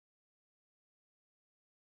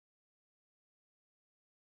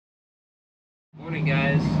Morning,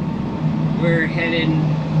 guys. We're heading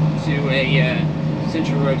to a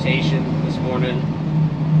central rotation this morning.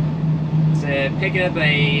 It's picking up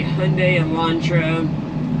a Hyundai Elantra.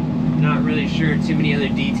 Not really sure too many other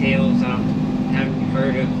details. I haven't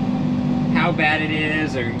heard of how bad it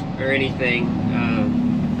is or anything.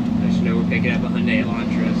 I just know we're picking up a Hyundai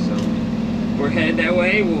Elantra, so we're headed that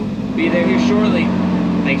way. We'll be there here shortly.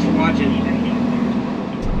 Thanks for watching.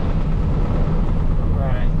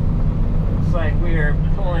 Like we are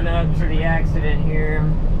pulling up to the accident here.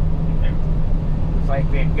 Looks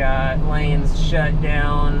like we've got lanes shut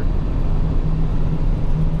down.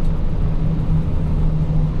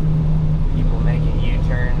 People making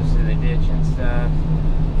U-turns to the ditch and stuff.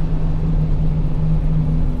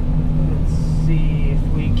 Let's see if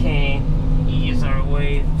we can't ease our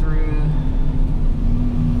way through.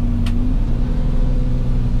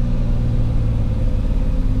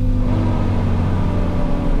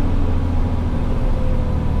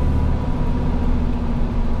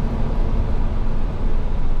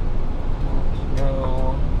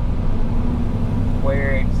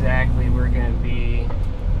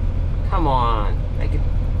 Come on, make it.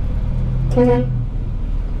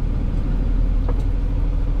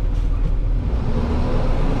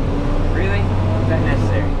 Really? Is that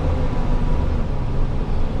necessary?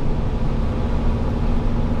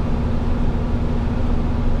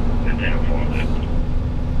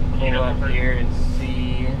 Pull up here and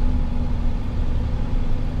see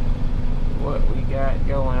what we got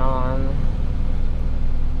going on.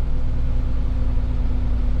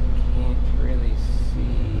 Can't really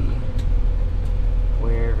see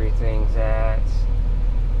where everything's at.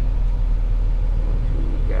 Who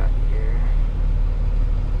we got here?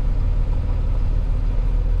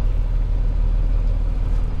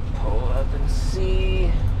 Pull up and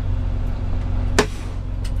see.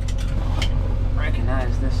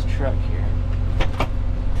 Recognize this truck here.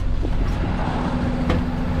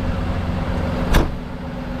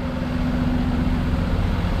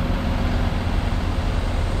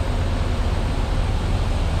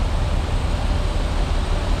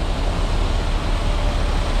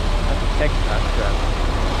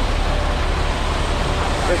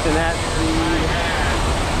 And that's the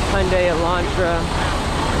Hyundai Elantra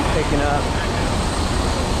I'm picking up.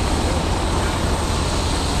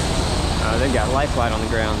 Oh, they've got life light on the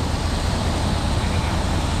ground.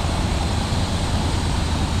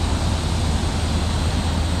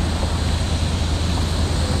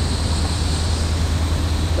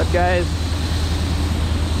 What's up, guys?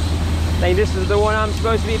 Think this is the one I'm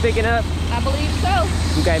supposed to be picking up? I believe so.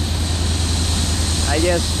 Okay. I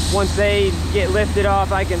guess once they get lifted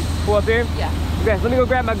off, I can pull up here? Yeah. Okay, let me go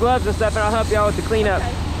grab my gloves and stuff and I'll help y'all with the cleanup.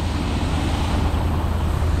 Okay.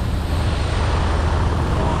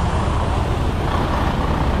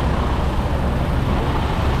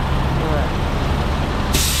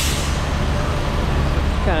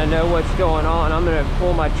 Kind of know what's going on. I'm going to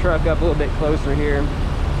pull my truck up a little bit closer here.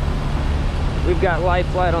 We've got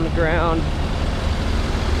life light on the ground.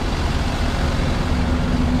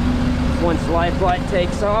 Once life light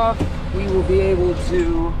takes off, we will be able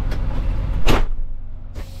to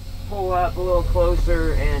pull up a little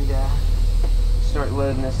closer and start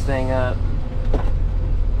loading this thing up.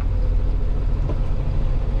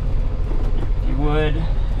 If you would,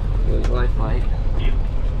 use life light.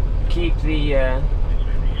 Keep the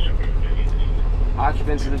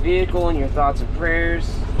occupants of the vehicle in your thoughts and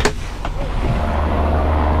prayers.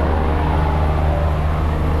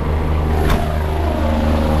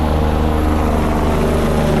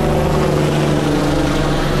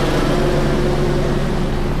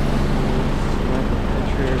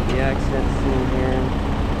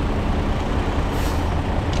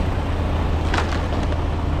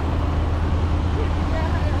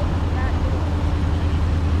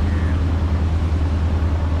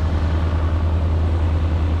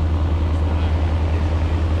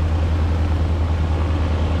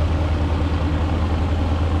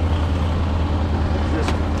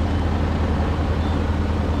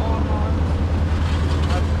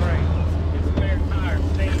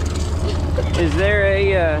 Is there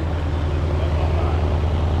a, I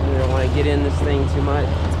don't want to get in this thing too much.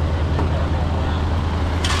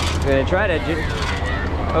 I'm going to try to just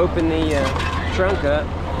open the trunk up.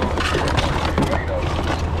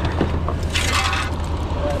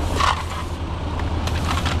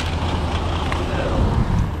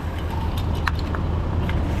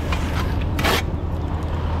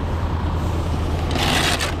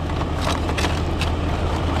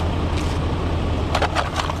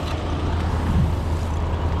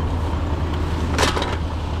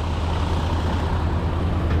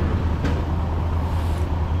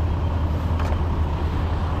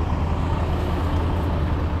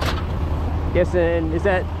 guessing, is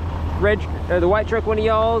that red, the white truck one of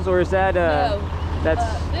y'all's, or is that, no, that's...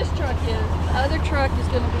 this truck is. The other truck is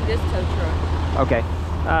going to be this tow truck. Okay.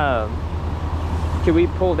 Can we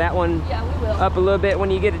pull that one Yeah, we will. up a little bit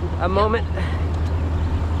when you get a moment?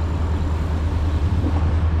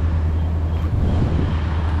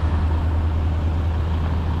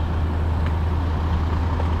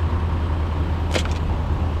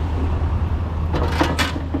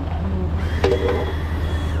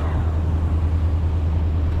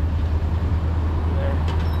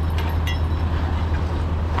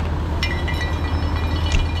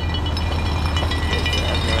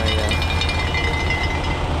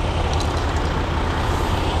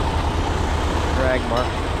 Drag mark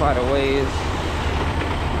quite a ways.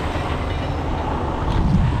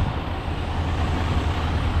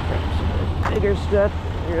 Grab some of the bigger stuff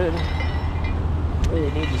here that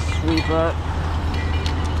really need to sweep up.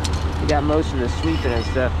 We got most of the sweeping and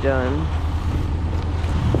stuff done.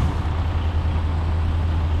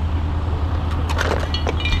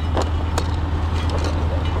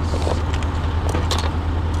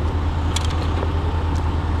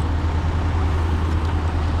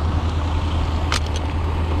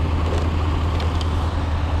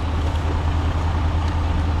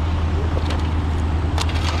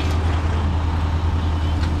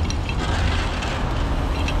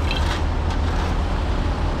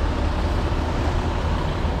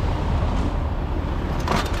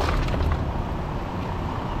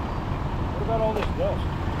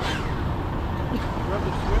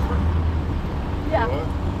 Yeah.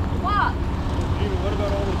 What? What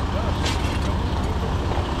about all this dust?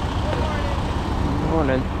 Good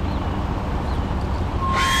morning.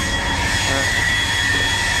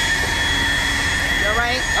 You all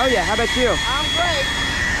right? Oh yeah, how about you? I'm great.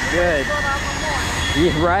 Good.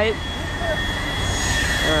 Yeah, right?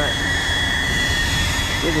 Alright.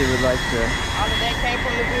 Really would like to... All of that came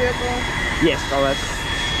from the vehicle? Yes,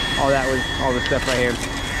 all that was all the stuff right here.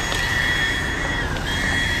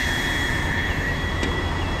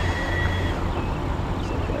 It's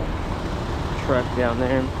like a truck down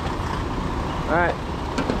there. Alright.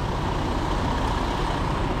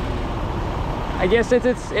 I guess since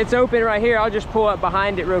it's open right here, I'll just pull up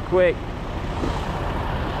behind it real quick.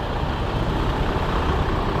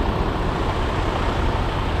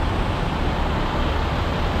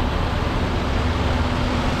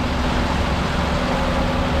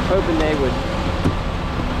 Hoping they would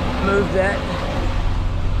move that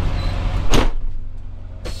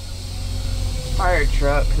fire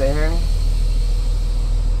truck there.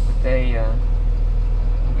 They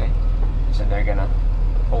okay, so they're gonna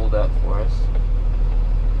hold up for us.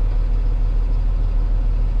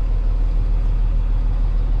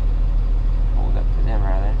 Hold up for them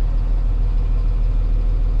rather.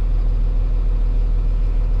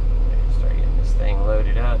 Start getting this thing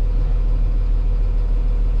loaded up.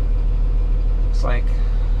 Like,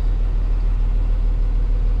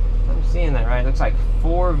 I'm seeing that right, looks like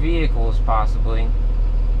 4 vehicles possibly.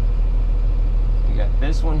 You got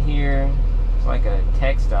this one here, it's like a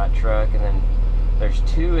TxDOT truck, and then there's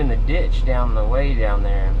 2 in the ditch down the way down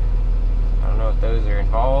there. I don't know if those are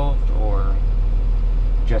involved or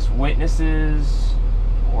just witnesses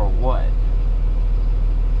or what.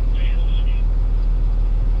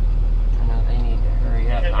 I know they need to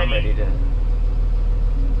hurry up. I'm ready to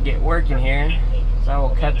get working here, so I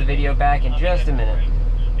will cut the video back in just a minute.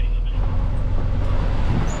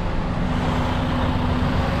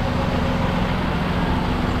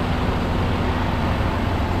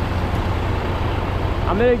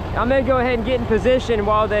 I'm gonna go ahead and get in position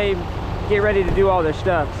while they get ready to do all their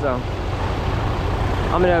stuff. So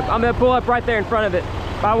I'm gonna pull up right there in front of it.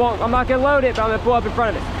 I'm not gonna load it, but I'm gonna pull up in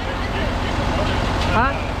front of it.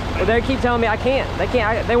 Huh? Well, they keep telling me I can't.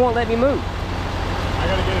 They won't let me move. I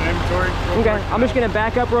gotta get an inventory. Okay, I'm just gonna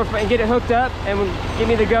back up real and get it hooked up and give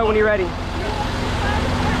me the go when you're ready.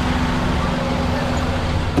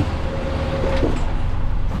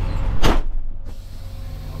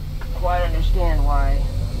 Quite understand why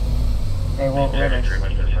they won't let us.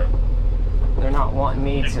 They're not wanting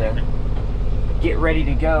me to get ready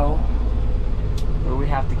to go, or we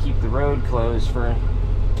have to keep the road closed for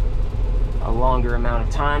a longer amount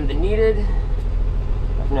of time than needed.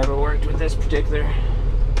 I've never worked with this particular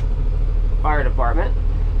fire department.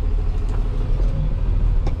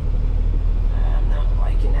 I'm not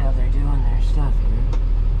liking how they're doing their stuff here.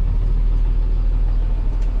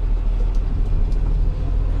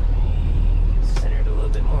 Let me get centered a little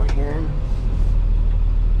bit more here.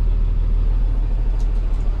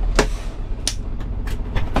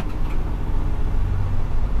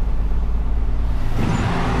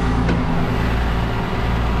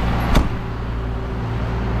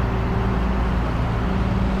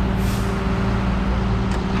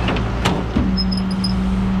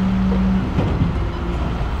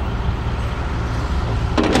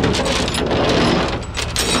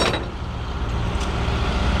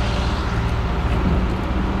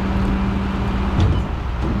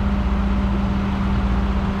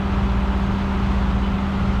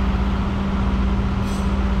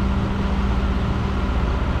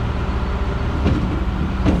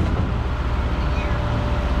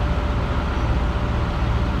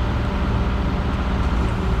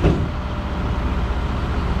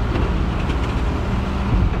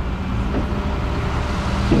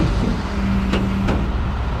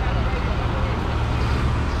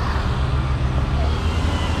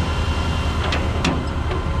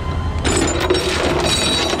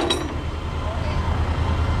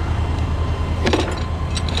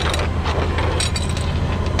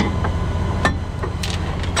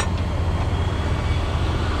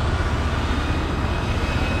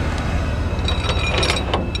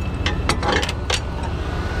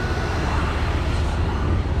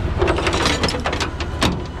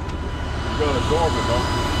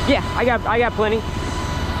 Yeah, I got plenty. As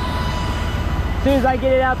soon as I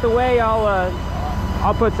get it out the way,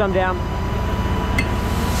 I'll put some down.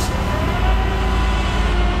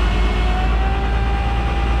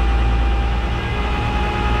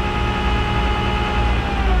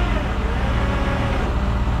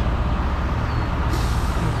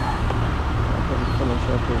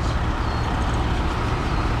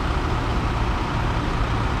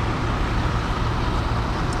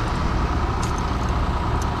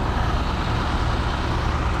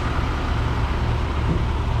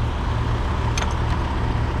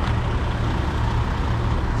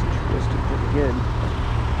 Good.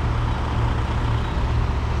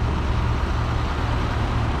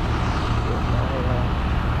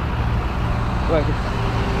 Like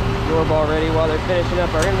door ball ready while they're finishing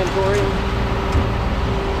up our inventory.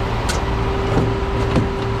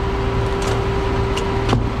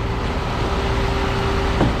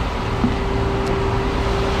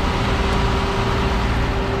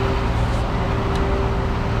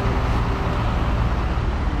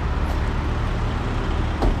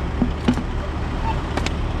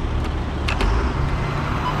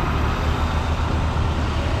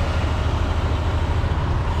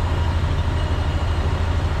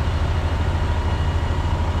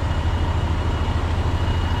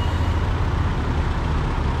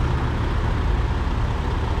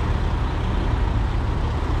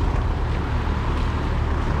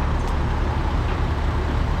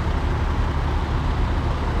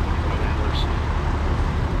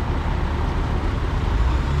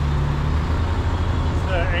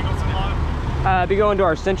 Be going to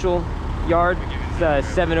our central yard. It's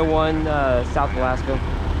 701 South Alaska,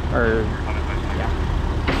 or yeah.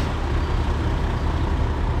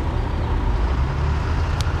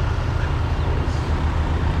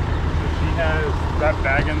 So she has that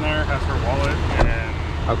bag in there, has her wallet and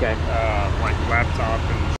okay, like laptop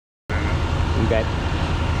and okay.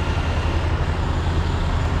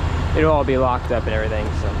 It'll all be locked up and everything.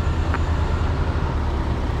 So.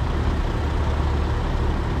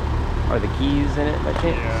 Are the keys in it by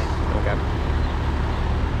chance? Yeah. Okay.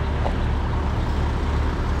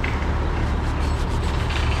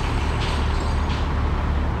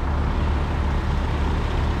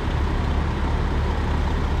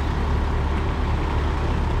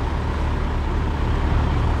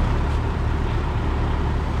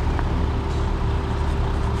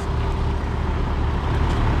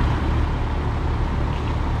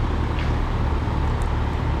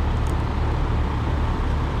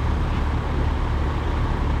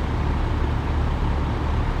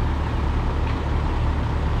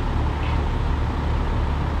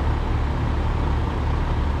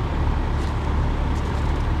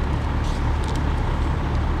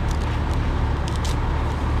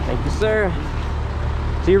 Thank you, sir.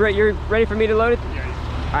 So you're ready for me to load it? yeah.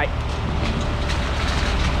 All right.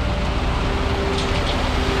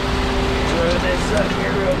 Load this up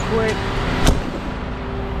here real quick.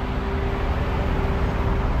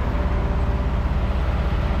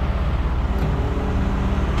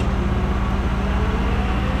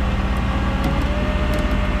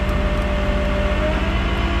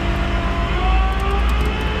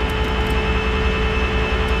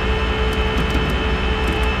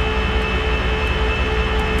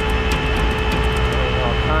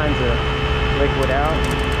 Liquid out.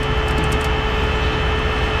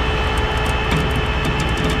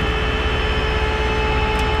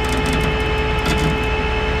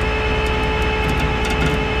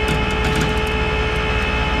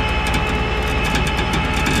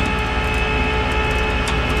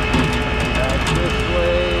 Back this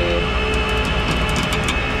way.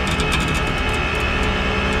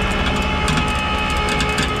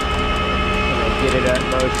 Gonna get it up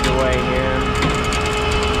most of the way here.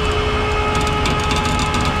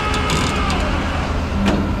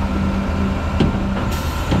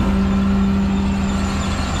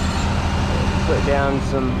 Put down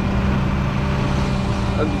some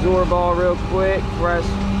absorb all real quick before I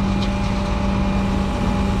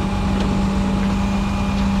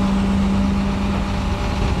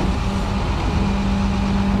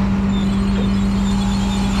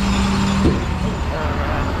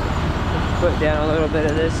put down a little bit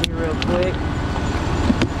of this here real quick.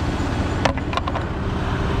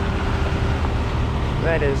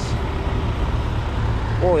 That is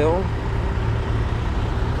oil.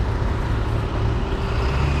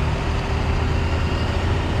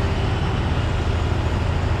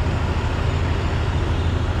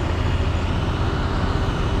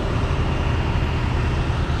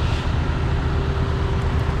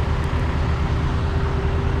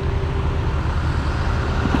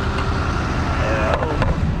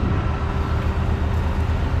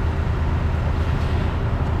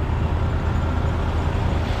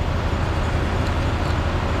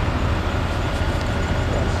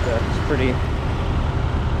 pretty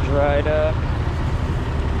dried up.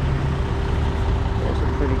 There's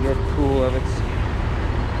a pretty good pool of it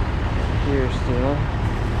here still.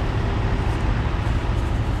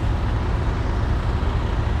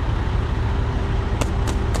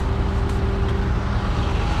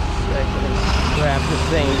 Wrap this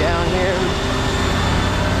thing down here.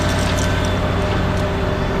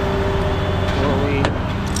 Where we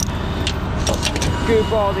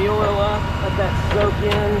scoop all the oil up, let that soak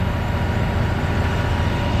in.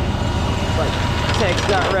 It's like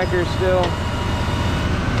text.wrecker still.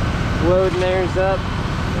 Loading theirs up.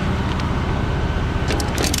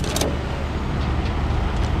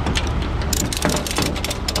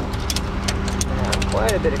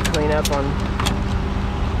 Quite a bit of cleanup on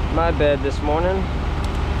my bed this morning.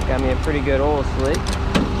 Got me a pretty good oil slick.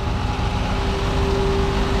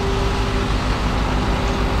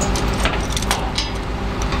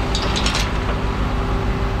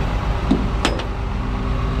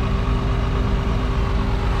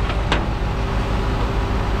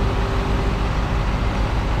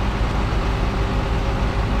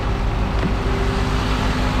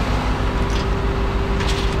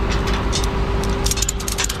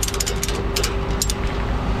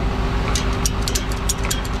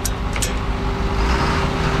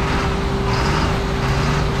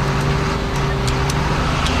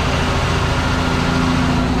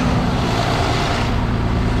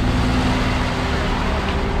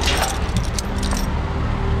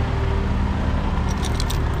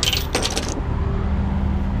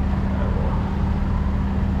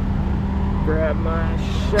 Grab my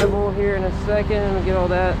shovel here in a second and get all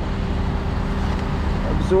that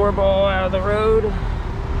absorb all out of the road.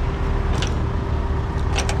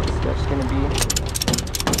 This stuff's gonna be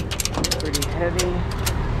pretty heavy.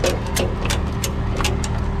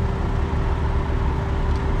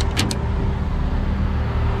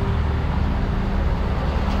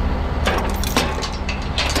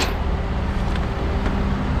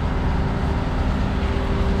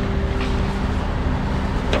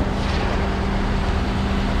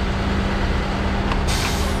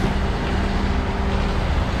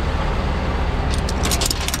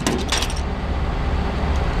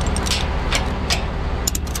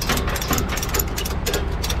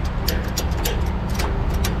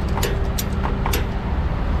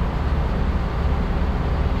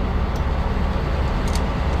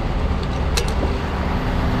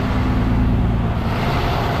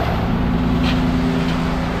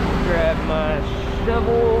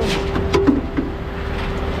 Shovel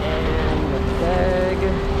and the bag.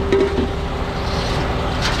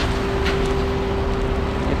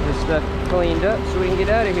 Get this stuff cleaned up so we can get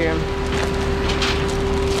out of here.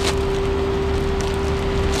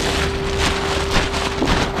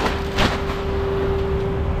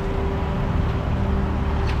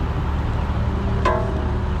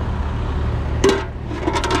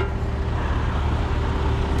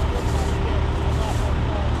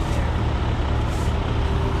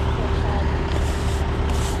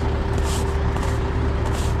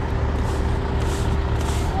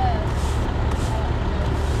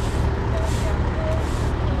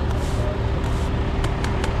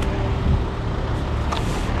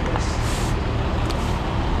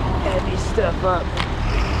 Stuff up.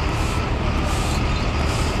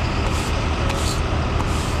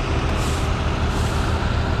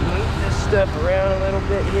 Move this stuff around a little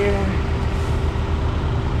bit here.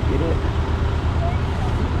 Get it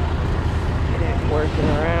working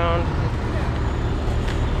around.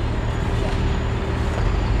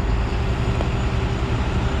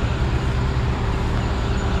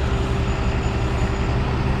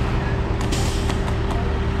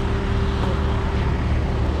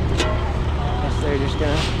 They're just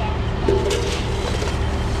gonna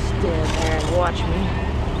stand there and watch me.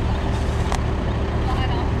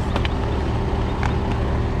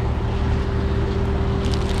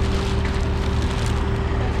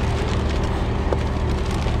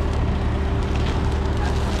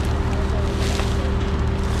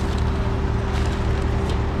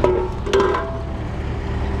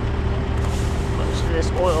 Most of this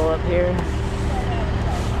oil up here.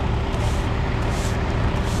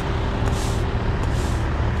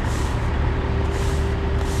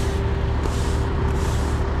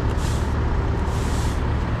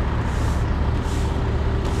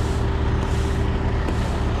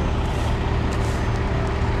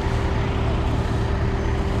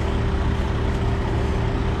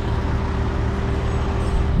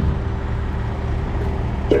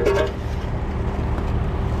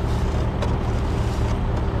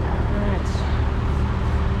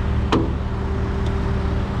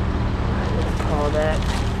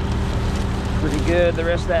 good. The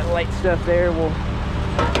rest of that light stuff there will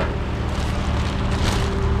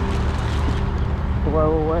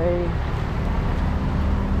blow away.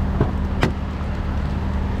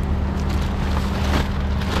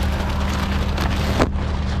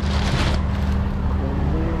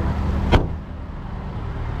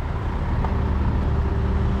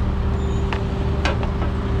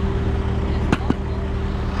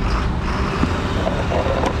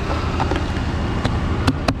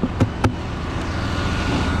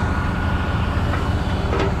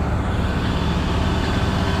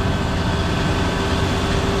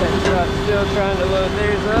 Still trying to load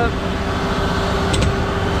theirs up.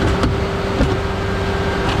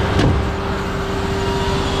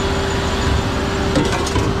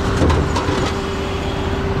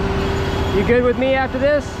 You good with me after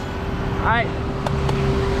this? All right.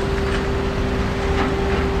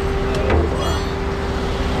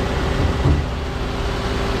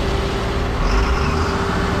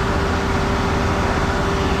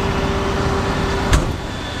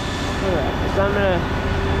 All right, so I'm gonna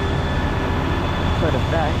put it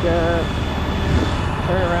back up,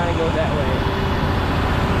 turn around and go that way.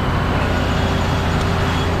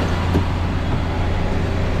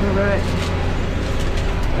 Alright,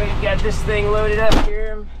 we've got this thing loaded up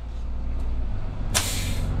here.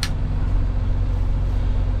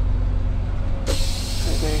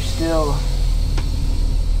 They're still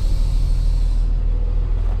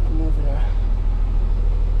moving around.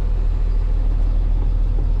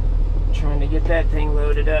 Trying to get that thing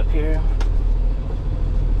loaded up here.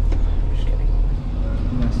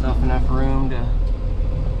 Myself enough room to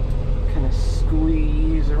kind of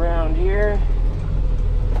squeeze around here.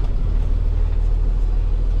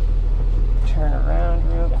 Turn around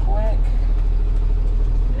real quick.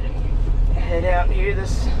 And head out here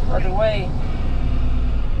this other way.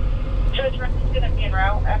 Judge Russ is going to be en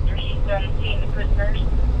route after he's done seeing the prisoners.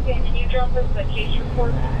 Okay, can you drop us the case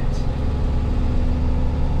report?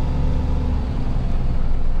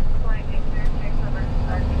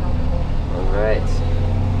 Alright.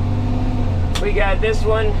 We got this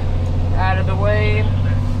one out of the way.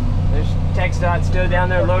 There's TxDOT still down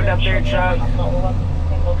there loading up their truck.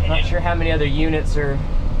 Not sure how many other units are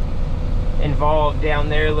involved down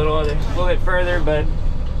there, a little bit further, but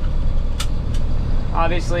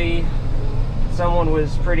obviously someone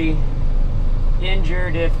was pretty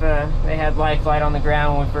injured if they had life flight on the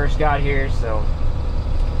ground when we first got here. So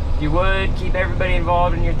if you would, keep everybody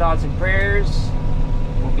involved in your thoughts and prayers.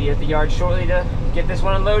 We'll be at the yard shortly to get this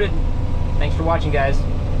one unloaded. Thanks for watching, guys.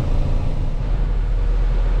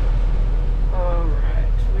 Alright,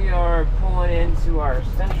 we are pulling into our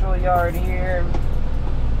central yard here.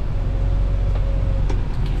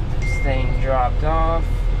 Get this thing dropped off.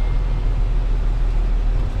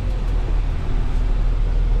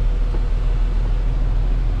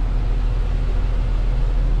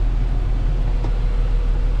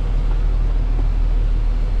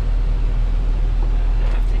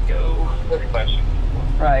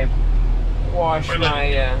 Probably wash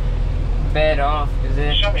my bed off because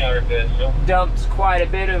it dumps quite a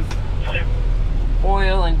bit of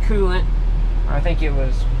oil and coolant. I think it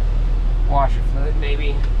was washer fluid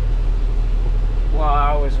maybe while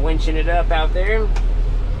I was winching it up out there.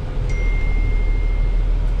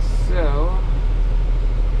 So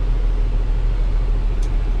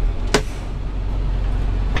let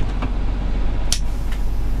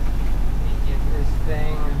me get this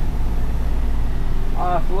thing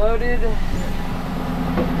offloaded.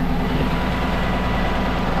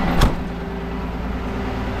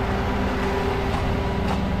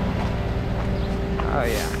 Oh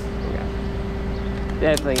yeah.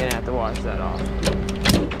 Definitely gonna have to wash that off.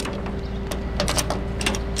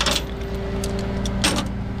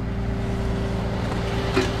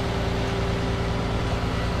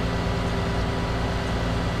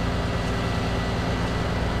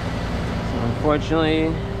 So unfortunately,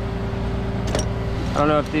 I don't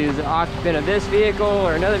know if he was the occupant of this vehicle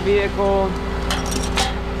or another vehicle.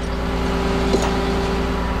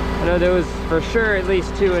 I know there was for sure at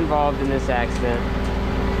least 2 involved in this accident.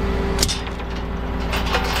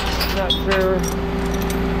 Not sure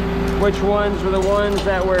which ones were the ones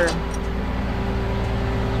that were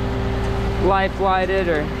life flighted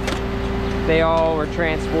or they all were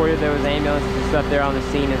transported. There was ambulances and stuff there on the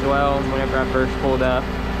scene as well whenever I first pulled up.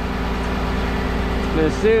 I'm gonna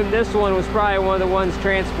assume this one was probably one of the ones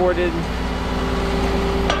transported.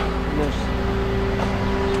 There's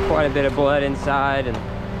quite a bit of blood inside and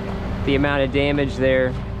the amount of damage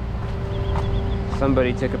there.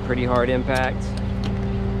 Somebody took a pretty hard impact.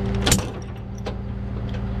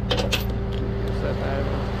 Get stuff out of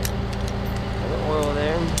the oil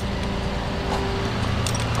there.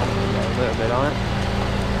 Got a little bit on it.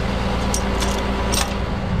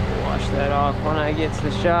 Wash that off when I get to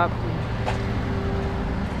the shop.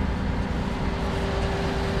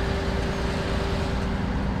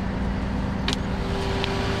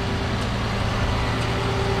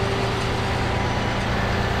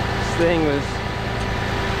 This thing was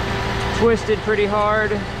twisted pretty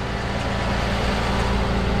hard.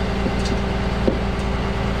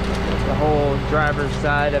 The whole driver's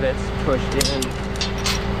side of it's pushed in.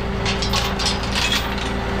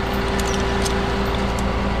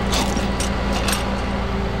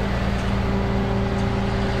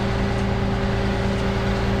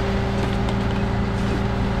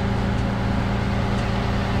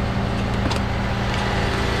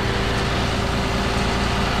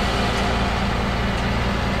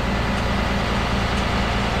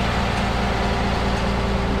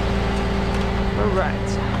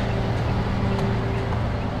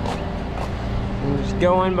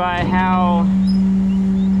 Going by how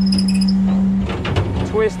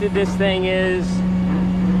twisted this thing is,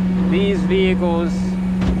 these vehicles,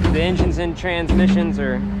 the engines and transmissions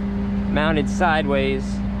are mounted sideways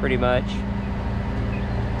pretty much.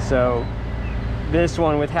 So this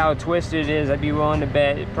one, with how twisted it is, I'd be willing to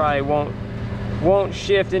bet it probably won't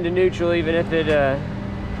shift into neutral, even if it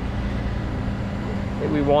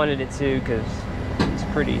if we wanted it to, because it's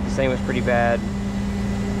pretty, this thing was pretty bad.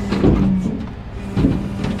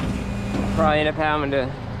 Probably end up having to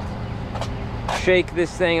shake this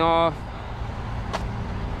thing off.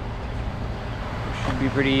 It should be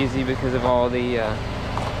pretty easy because of all the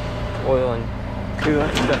oil and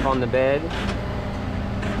coolant stuff on the bed.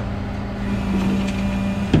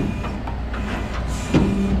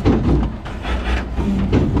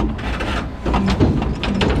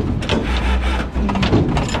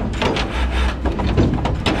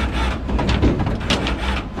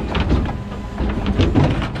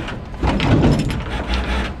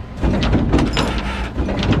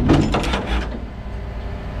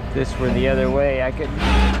 This were the other way, I could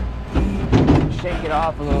shake it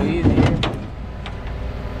off a little easier.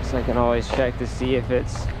 So I can always check to see if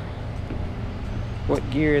it's what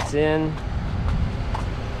gear it's in.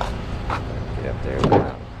 Get up there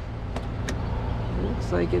without.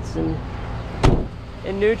 Looks like it's in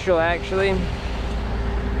neutral actually.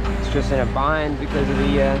 It's just in a bind because of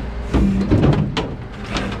the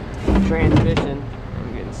transmission.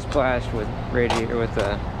 I'm getting splashed with radiator with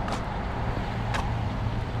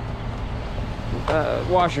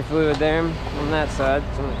washer fluid there on that side,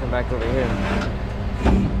 so I'm gonna come back over here.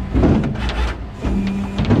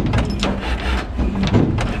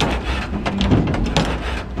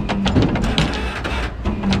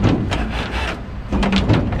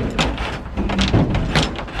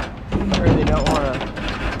 I really don't want to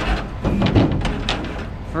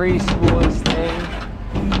free spool this thing,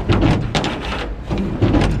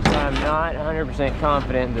 so I'm not 100%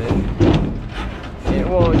 confident that it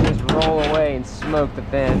won't just roll away and smoke the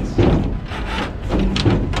fence.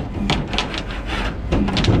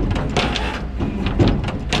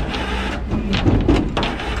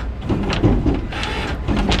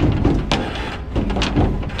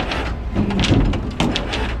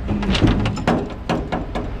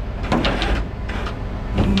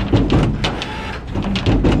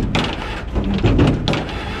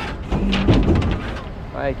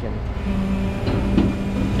 I can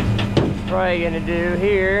probably gonna do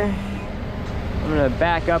here, I'm gonna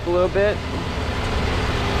back up a little bit.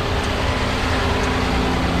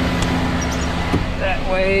 That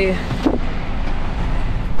way,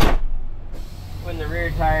 when the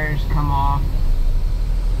rear tires come off,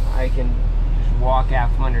 I can just walk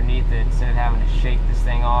out from underneath it instead of having to shake this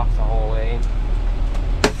thing off the whole way.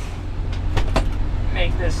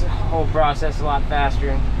 Make this whole process a lot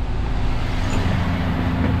faster.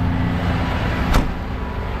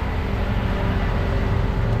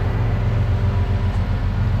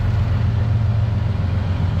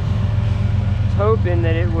 Hoping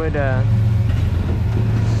that it would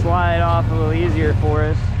slide off a little easier for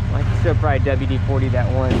us. I can still probably WD-40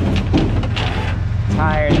 that one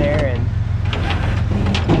tire there and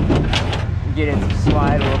get it to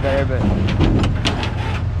slide a little better, but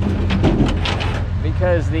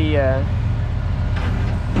because the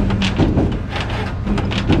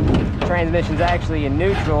transmission's actually in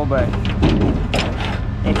neutral, but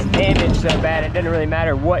it's damaged so bad it doesn't really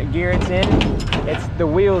matter what gear it's in. It's the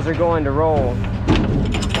wheels are going to roll.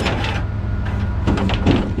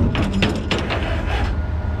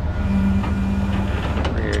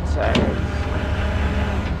 Rear tires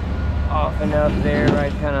off enough there,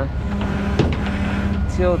 right? Kind of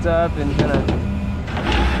tilt up and kind of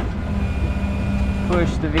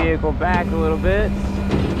push the vehicle back a little bit.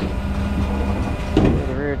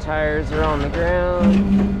 tires are on the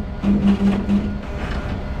ground.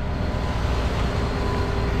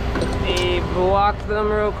 Block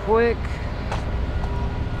them real quick.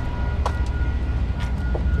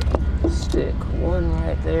 Stick one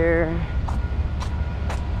right there.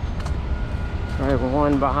 Probably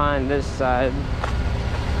one behind this side.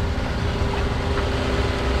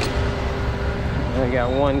 I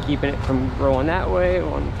got one keeping it from rolling that way,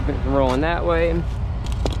 one keeping it from rolling that way.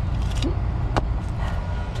 So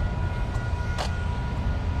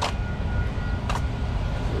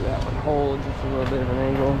that one holds just a little bit of an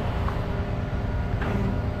angle.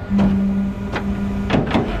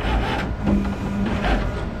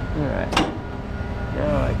 Alright,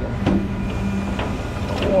 now I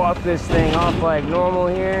can walk this thing off like normal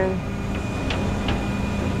here.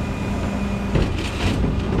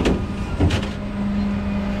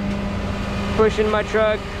 Pushing my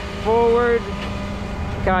truck forward,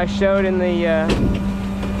 like I showed in the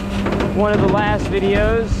one of the last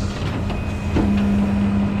videos.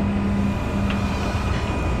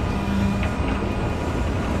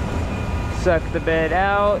 Suck the bed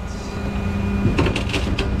out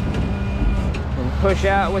and push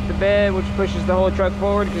out with the bed, which pushes the whole truck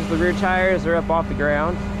forward because the rear tires are up off the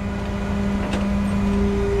ground.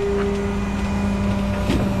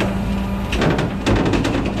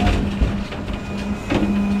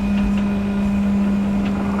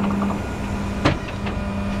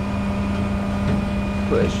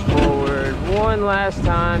 Push forward one last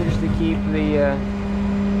time just to keep the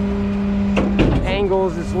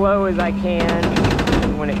angles as low as I can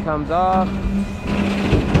when it comes off,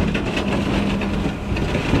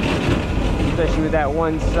 especially with that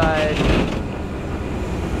one side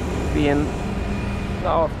being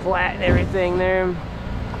all flat and everything there.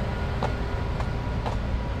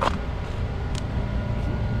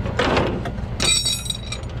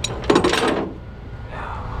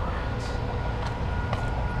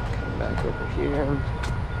 Come back over here,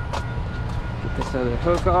 get this other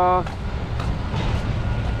hook off.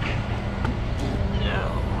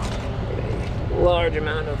 Large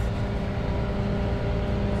amount of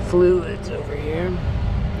fluids over here.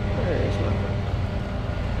 There's my,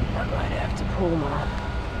 I might have to pull my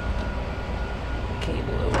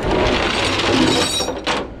cable over.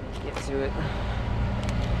 Get to it.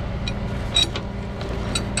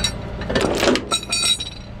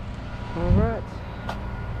 Alright.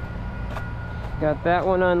 Got that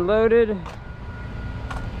one unloaded.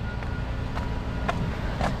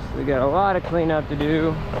 So we got a lot of cleanup to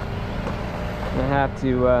do. I have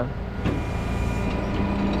to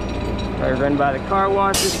probably run by the car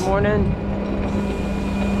wash this morning.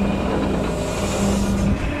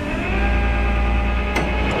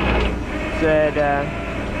 Said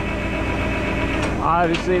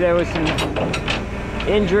obviously there was some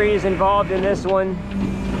injuries involved in this one.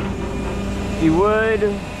 If you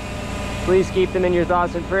would, please keep them in your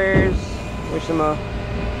thoughts and prayers. Wish them a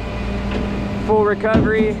full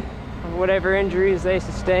recovery of whatever injuries they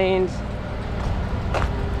sustained.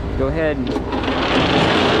 Go ahead and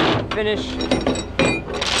finish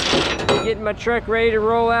getting my truck ready to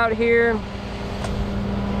roll out here.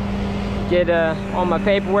 Get all my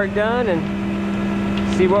paperwork done and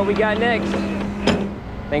see what we got next.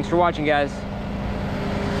 Thanks for watching, guys.